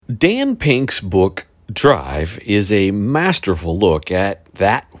Dan Pink's book, Drive, is a masterful look at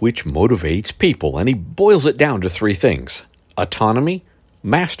that which motivates people, and he boils it down to three things: autonomy,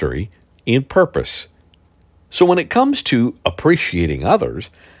 mastery, and purpose. So when it comes to appreciating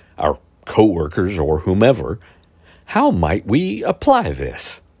others, our coworkers or whomever, how might we apply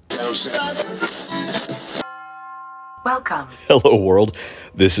this? Welcome. Hello, world.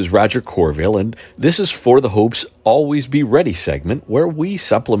 This is Roger Corville, and this is For the Hope's Always Be Ready segment, where we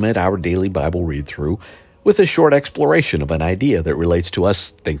supplement our daily Bible read-through with a short exploration of an idea that relates to us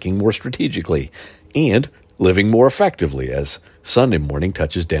thinking more strategically and living more effectively as Sunday morning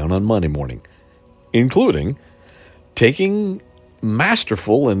touches down on Monday morning, including taking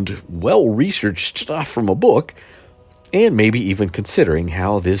masterful and well-researched stuff from a book and maybe even considering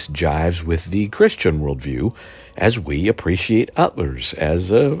how this jives with the Christian worldview as we appreciate others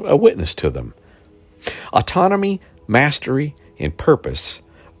as a witness to them. Autonomy, mastery, and purpose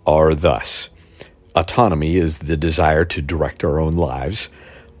are thus: autonomy is the desire to direct our own lives.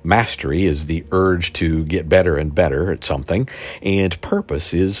 Mastery is the urge to get better and better at something. And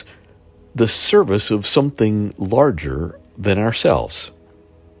purpose is the service of something larger than ourselves.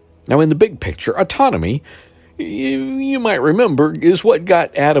 Now, in the big picture, autonomy, you might remember, is what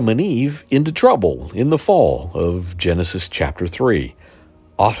got Adam and Eve into trouble in the fall of Genesis chapter 3.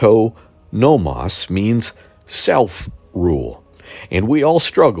 Autonomos means self-rule. And we all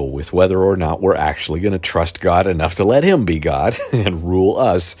struggle with whether or not we're actually going to trust God enough to let Him be God and rule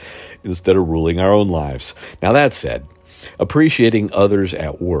us instead of ruling our own lives. Now, that said, appreciating others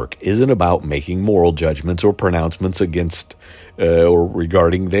at work isn't about making moral judgments or pronouncements against or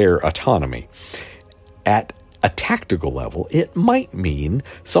regarding their autonomy. At a tactical level, it might mean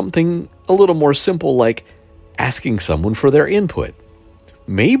something a little more simple, like asking someone for their input.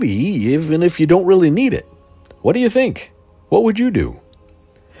 Maybe even if you don't really need it. What do you think? What would you do?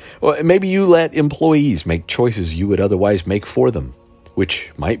 Well, maybe you let employees make choices you would otherwise make for them,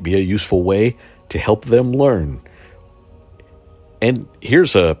 which might be a useful way to help them learn. And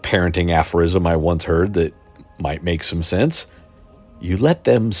here's a parenting aphorism I once heard that might make some sense. You let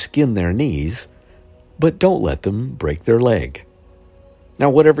them skin their knees, but don't let them break their leg. Now,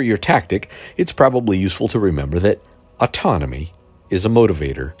 whatever your tactic, it's probably useful to remember that autonomy is a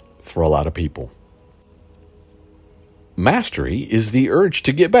motivator for a lot of people. Mastery is the urge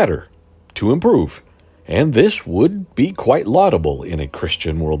to get better, to improve, and this would be quite laudable in a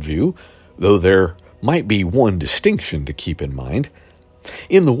Christian worldview, though there might be one distinction to keep in mind.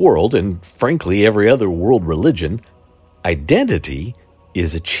 In the world, and frankly every other world religion, identity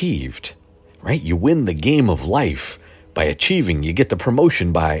is achieved. Right? You win the game of life by achieving. You get the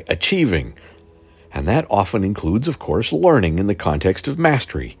promotion by achieving. And that often includes, of course, learning in the context of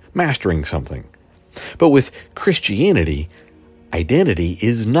mastery, mastering something. But with Christianity, identity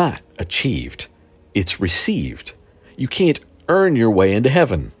is not achieved. It's received. You can't earn your way into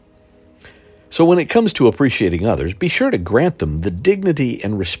heaven. So when it comes to appreciating others, be sure to grant them the dignity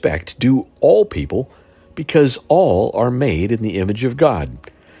and respect due all people, because all are made in the image of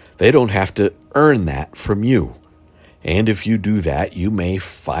God. They don't have to earn that from you. And if you do that, you may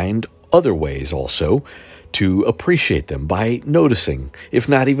find other ways also to appreciate them by noticing, if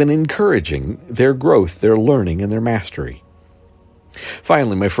not even encouraging, their growth, their learning, and their mastery.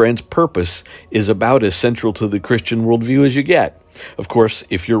 Finally, my friends, purpose is about as central to the Christian worldview as you get. Of course,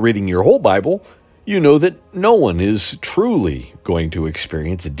 if you're reading your whole Bible, you know that no one is truly going to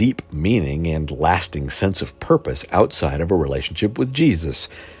experience deep meaning and lasting sense of purpose outside of a relationship with Jesus.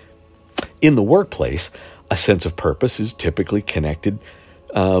 In the workplace, a sense of purpose is typically connected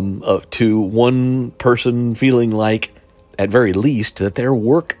to one person feeling like, at very least, that their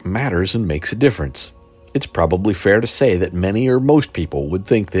work matters and makes a difference. It's probably fair to say that many or most people would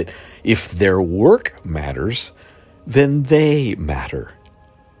think that if their work matters, then they matter.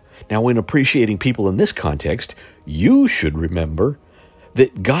 Now, when appreciating people in this context, you should remember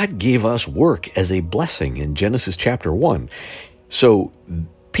that God gave us work as a blessing in Genesis chapter 1. So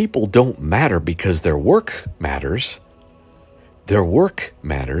people don't matter because their work matters. Their work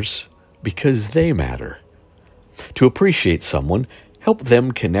matters because they matter. To appreciate someone, help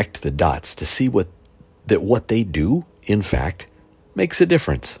them connect the dots to see that what they do, in fact, makes a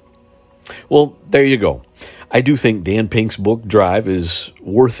difference. Well, there you go. I do think Dan Pink's book, Drive, is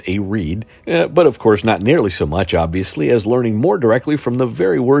worth a read, but of course not nearly so much, obviously, as learning more directly from the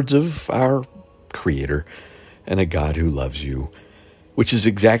very words of our Creator and a God who loves you, which is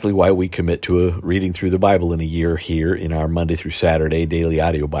exactly why we commit to a reading through the Bible in a year here in our Monday through Saturday daily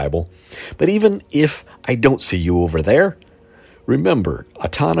audio Bible. But even if I don't see you over there, remember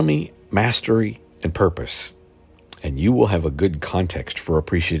autonomy, mastery, and purpose. and you will have a good context for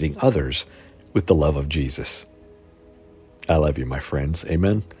appreciating others with the love of Jesus. I love you, my friends.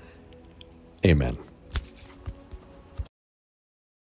 Amen. Amen.